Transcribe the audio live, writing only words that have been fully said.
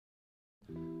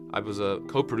I was a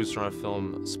co-producer on a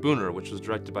film, Spooner, which was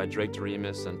directed by Drake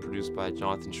Doremus and produced by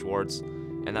Jonathan Schwartz.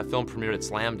 And that film premiered at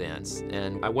Slam Dance.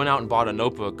 And I went out and bought a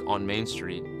notebook on Main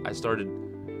Street. I started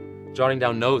jotting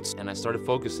down notes, and I started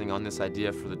focusing on this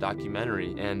idea for the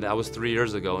documentary. And that was 3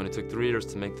 years ago, and it took 3 years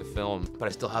to make the film, but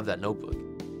I still have that notebook.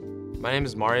 My name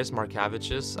is Marius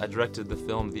Markevicius. I directed the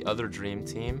film The Other Dream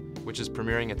Team, which is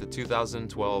premiering at the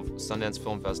 2012 Sundance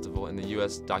Film Festival in the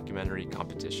US documentary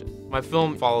competition. My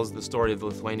film follows the story of the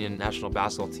Lithuanian National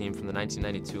Basketball team from the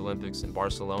 1992 Olympics in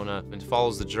Barcelona, and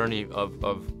follows the journey of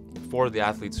 4 of the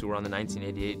athletes who were on the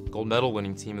 1988 gold medal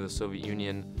winning team of the Soviet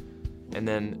Union, and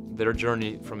then their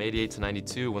journey from 88 to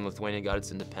 92 when Lithuania got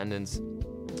its independence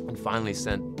and finally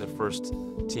sent the first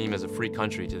team as a free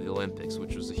country to the Olympics,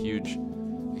 which was a huge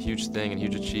thing and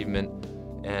huge achievement,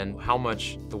 and how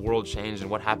much the world changed and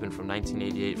what happened from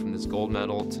 1988, from this gold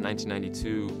medal, to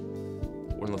 1992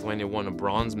 when Lithuania won a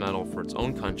bronze medal for its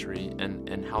own country,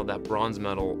 and how that bronze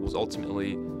medal was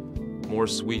ultimately more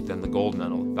sweet than the gold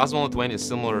medal. Basketball in Lithuania is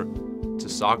similar to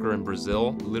soccer in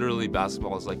Brazil. Literally,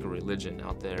 basketball is like a religion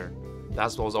out there.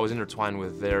 Basketball is always intertwined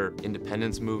with their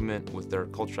independence movement, with their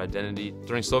cultural identity.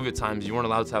 During Soviet times, you weren't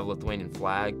allowed to have a Lithuanian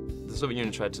flag. The Soviet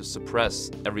Union tried to suppress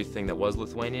everything that was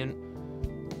Lithuanian,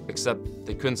 except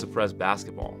they couldn't suppress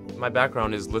basketball. My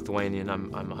background is Lithuanian.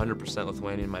 I'm 100%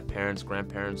 Lithuanian. My parents,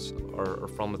 grandparents are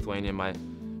from Lithuania. My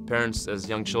parents, as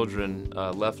young children,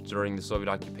 left during the Soviet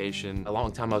occupation. A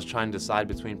long time I was trying to decide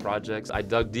between projects. I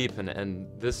dug deep, and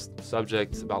this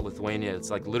subject about Lithuania, it's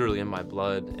like literally in my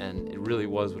blood, and it really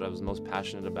was what I was most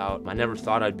passionate about. I never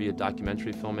thought I'd be a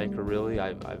documentary filmmaker, really.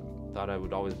 I thought I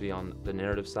would always be on the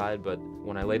narrative side, but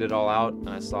when I laid it all out and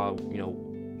I saw,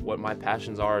 what my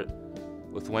passions are,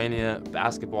 Lithuania,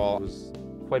 basketball, it was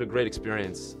quite a great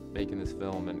experience making this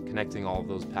film and connecting all of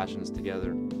those passions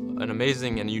together. An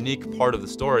amazing and unique part of the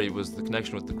story was the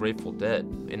connection with the Grateful Dead.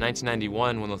 In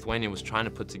 1991, when Lithuania was trying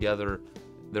to put together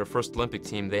their first Olympic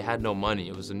team, they had no money.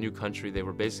 It was a new country. They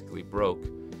were basically broke.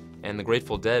 And the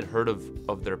Grateful Dead heard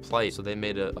of their plight, so they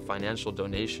made a financial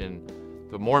donation.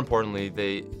 But more importantly,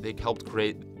 they helped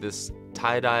create this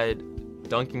tie-dyed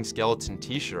dunking skeleton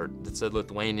t-shirt that said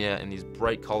Lithuania in these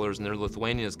bright colors, and they're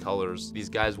Lithuania's colors. These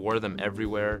guys wore them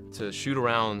everywhere to shoot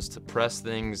arounds, to press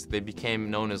things. They became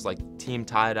known as like Team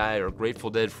Tie-Dye or Grateful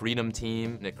Dead Freedom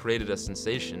Team, and it created a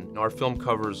sensation. And our film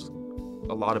covers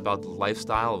a lot about the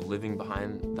lifestyle of living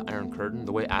behind the Iron Curtain,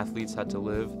 the way athletes had to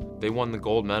live. They won the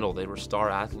gold medal, they were star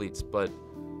athletes, but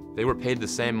they were paid the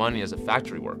same money as a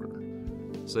factory worker.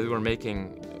 So they were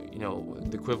making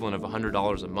the equivalent of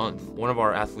 $100 a month. One of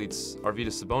our athletes,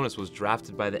 Arvydas Sabonis, was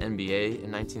drafted by the NBA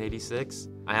in 1986.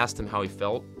 I asked him how he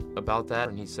felt about that,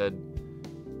 and he said,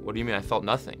 "What do you mean? I felt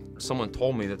nothing. Someone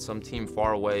told me that some team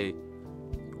far away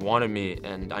wanted me,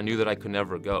 and I knew that I could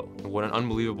never go." What an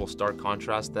unbelievable stark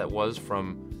contrast that was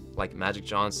from like Magic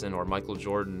Johnson or Michael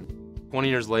Jordan. 20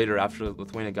 years later, after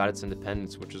Lithuania got its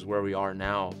independence, which is where we are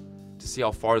now, to see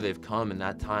how far they've come in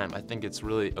that time, I think it's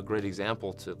really a great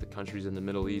example to the countries in the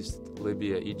Middle East,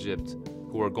 Libya, Egypt,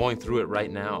 who are going through it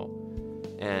right now.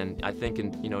 And I think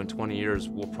in 20 years,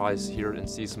 we'll probably hear and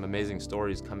see some amazing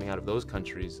stories coming out of those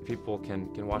countries. People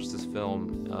can watch this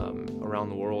film around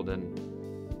the world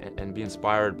and be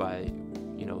inspired by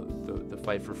the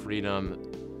fight for freedom,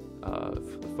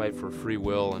 the fight for free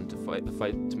will, and the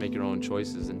fight to make your own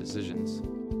choices and decisions.